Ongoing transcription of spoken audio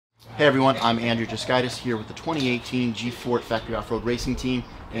Hey everyone, I'm Andrew Juskaitis here with the 2018 G Fort Factory Off-Road Racing Team,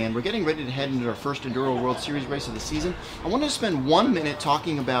 and we're getting ready to head into our first Enduro World Series race of the season. I wanted to spend 1 minute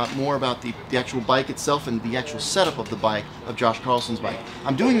talking more about the actual bike itself and the actual setup of the bike, of Josh Carlson's bike.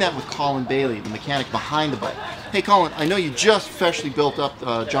 I'm doing that with Colin Bailey, the mechanic behind the bike. Hey Colin, I know you just freshly built up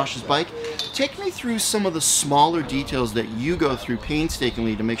Josh's bike. Take me through some of the smaller details that you go through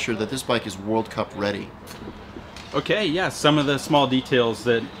painstakingly to make sure that this bike is World Cup ready. Okay, yeah, some of the small details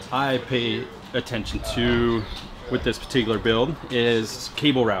that I pay attention to with this particular build is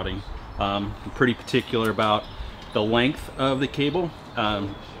cable routing. I'm pretty particular about the length of the cable.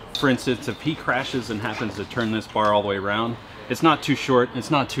 For instance, if he crashes and happens to turn this bar all the way around, it's not too short, it's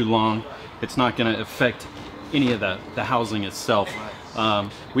not too long, it's not going to affect any of the housing itself.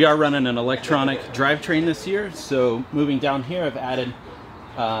 We are running an electronic drivetrain this year, so moving down here I've added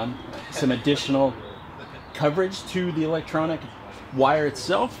some additional coverage to the electronic wire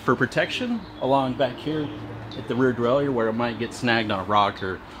itself for protection along back here at the rear derailleur where it might get snagged on a rock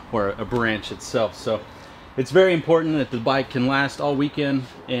or a branch itself. So it's very important that the bike can last all weekend,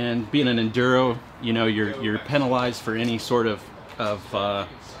 and being an enduro, you know, you're penalized for any sort of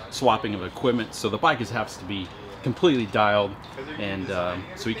swapping of equipment, so the bike has to be completely dialed, and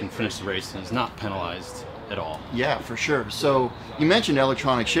so you can finish the race and is not penalized at all. Yeah, for sure. So you mentioned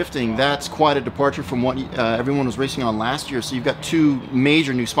electronic shifting. That's quite a departure from what everyone was racing on last year. So you've got two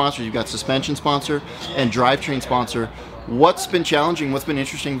major new sponsors. You've got suspension sponsor and drivetrain sponsor. What's been challenging? What's been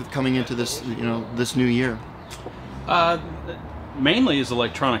interesting with coming into this, this new year? Mainly is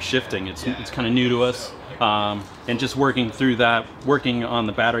electronic shifting. It's kind of new to us, and just working through that, working on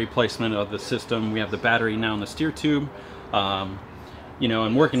the battery placement of the system. We have the battery now in the steer tube.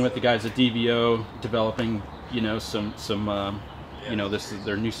 And working with the guys at DVO, developing, some this is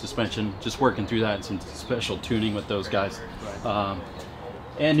their new suspension, just working through that and some special tuning with those guys.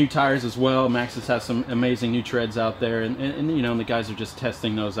 And new tires as well. Maxxis has some amazing new treads out there, and the guys are just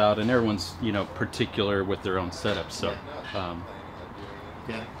testing those out, and everyone's, particular with their own setup, so.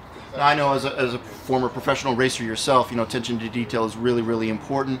 Yeah. Now, I know as a former professional racer yourself, attention to detail is really, really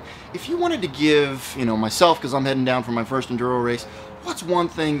important. If you wanted to give, myself, because I'm heading down for my first Enduro race, what's one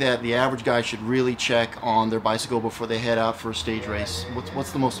thing that the average guy should really check on their bicycle before they head out for a stage race?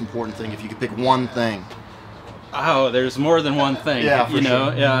 What's the most important thing, if you could pick one thing? Oh, there's more than one thing. Yeah, for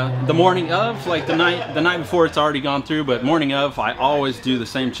sure. The morning of, like the night before, it's already gone through, but morning of, I always do the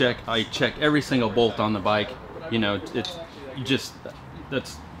same check. I check every single bolt on the bike.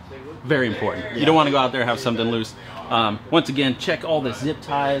 That's very important. Yeah. You don't want to go out there and have something loose. Once again, check all the zip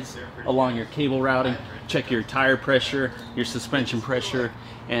ties along your cable routing. Check your tire pressure, your suspension pressure,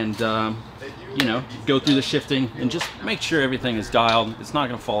 and go through the shifting and just make sure everything is dialed. It's not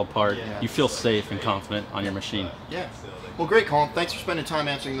going to fall apart. Yeah. You feel safe and confident on your machine. Yeah. Well, great, Colin. Thanks for spending time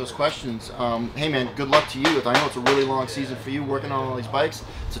answering those questions. Hey, man, good luck to you. I know it's a really long season for you working on all these bikes.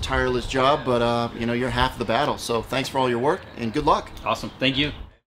 It's a tireless job, but you're half the battle. So thanks for all your work and good luck. Awesome. Thank you.